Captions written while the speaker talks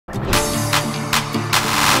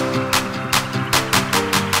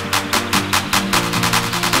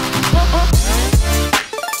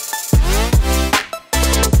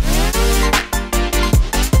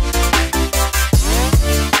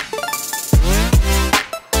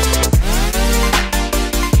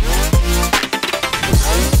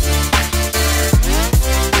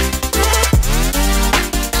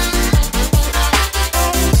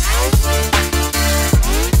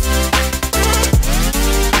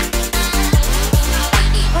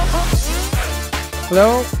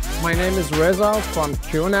Hello, my name is Reza from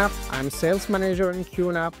QNAP. I'm sales manager in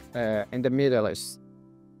QNAP in the Middle East.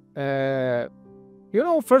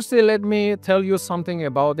 Firstly, let me tell you something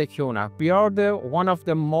about the QNAP. We are one of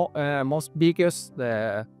the most biggest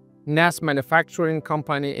NAS manufacturing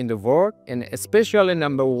company in the world, and especially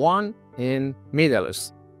number one in Middle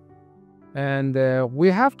East. And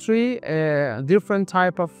we have three different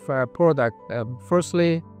type of product.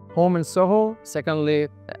 Firstly, home and Soho, secondly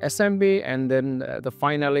SMB, and then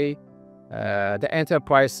finally the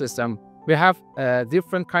enterprise system. We have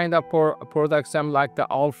different kind of products, some like the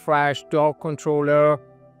all-flash door controller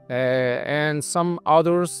and some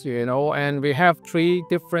others, and we have three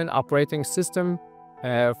different operating system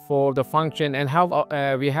for the function, and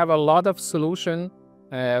we have a lot of solution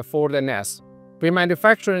for the NAS. We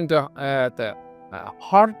manufacture the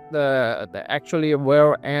hardware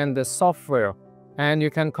and the software. And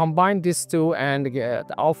you can combine these two and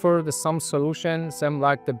offer some solutions, some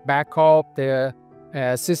like the backup, the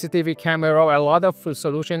CCTV camera, a lot of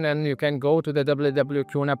solution. And you can go to the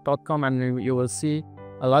www.qnap.com and you will see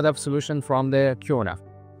a lot of solution from the QNAP.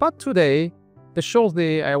 But today,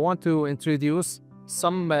 I want to introduce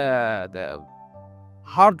some the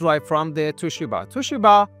hard drive from the Toshiba.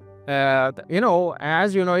 Toshiba,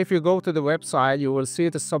 as you know, if you go to the website, you will see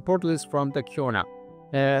the support list from the QNAP.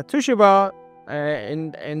 Toshiba.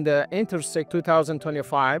 In the Intersec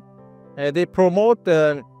 2025, they promote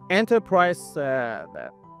the enterprise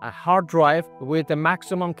hard drive with the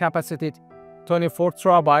maximum capacity 24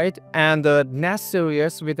 terabyte and the NAS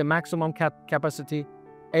series with the maximum capacity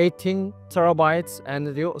 18 terabytes,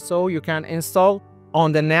 and so you can install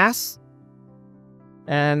on the NAS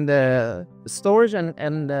and storage,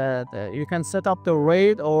 and you can set up the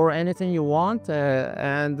RAID or anything you want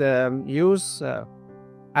and use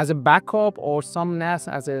as a backup or some NAS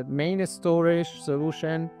as a main storage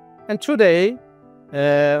solution. And today,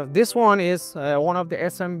 this one is one of the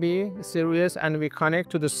SMB series, and we connect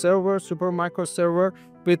to the server, Supermicro server,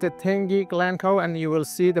 with a 10 gig LAN card, and you will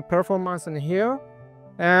see the performance in here.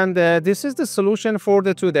 And this is the solution for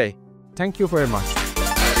the today. Thank you very much.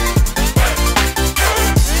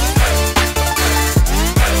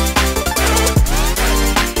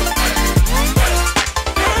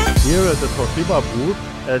 Here at the Toshiba booth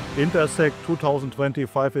at Intersec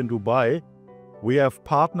 2025 in Dubai, we have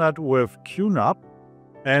partnered with QNAP,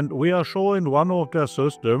 and we are showing one of their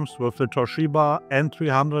systems with the Toshiba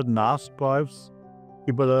N300 NAS drives,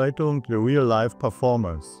 evaluating the real-life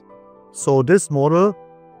performance. So this model,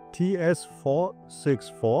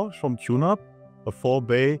 TS464 from QNAP, a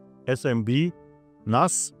 4-bay SMB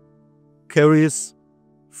NAS, carries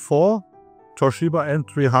 4 Toshiba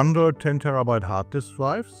N300 10 terabyte hard disk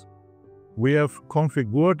drives. We have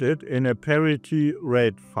configured it in a parity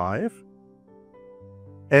RAID 5,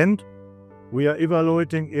 and we are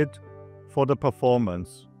evaluating it for the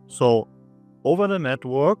performance. So over the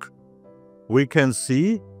network, we can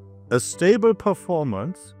see a stable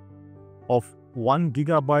performance of 1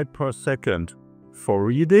 gigabyte per second for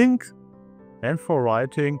reading and for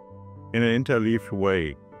writing in an interleaved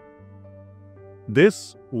way.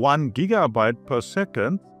 This 1 gigabyte per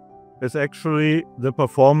second is actually the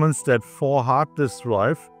performance that 4 hard disk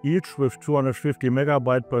drives, each with 250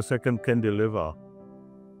 megabyte per second, can deliver.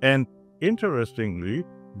 And interestingly,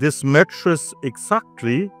 this matches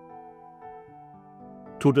exactly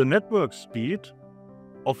to the network speed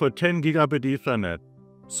of a 10 gigabit Ethernet.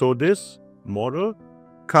 So this model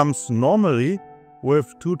comes normally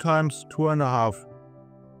with 2 times 2.5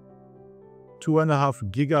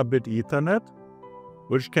 gigabit Ethernet,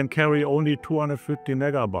 which can carry only 250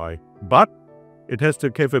 megabyte. But it has the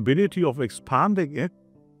capability of expanding it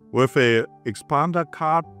with an expander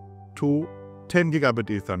card to 10 gigabit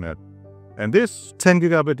Ethernet. And this 10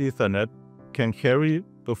 gigabit Ethernet can carry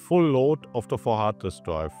the full load of the 4 hard disk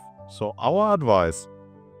drive. So our advice,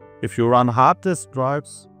 if you run hard disk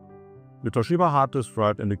drives, the Toshiba hard disk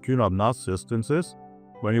drive and the QNAP NAS instances,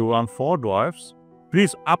 when you run 4 drives,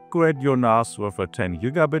 please upgrade your NAS with a 10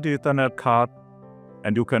 gigabit Ethernet card,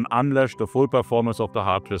 and you can unleash the full performance of the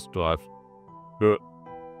hard disk drive. The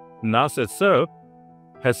NAS itself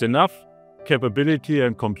has enough capability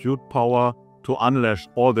and compute power to unleash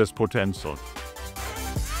all this potential.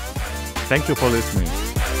 Thank you for listening.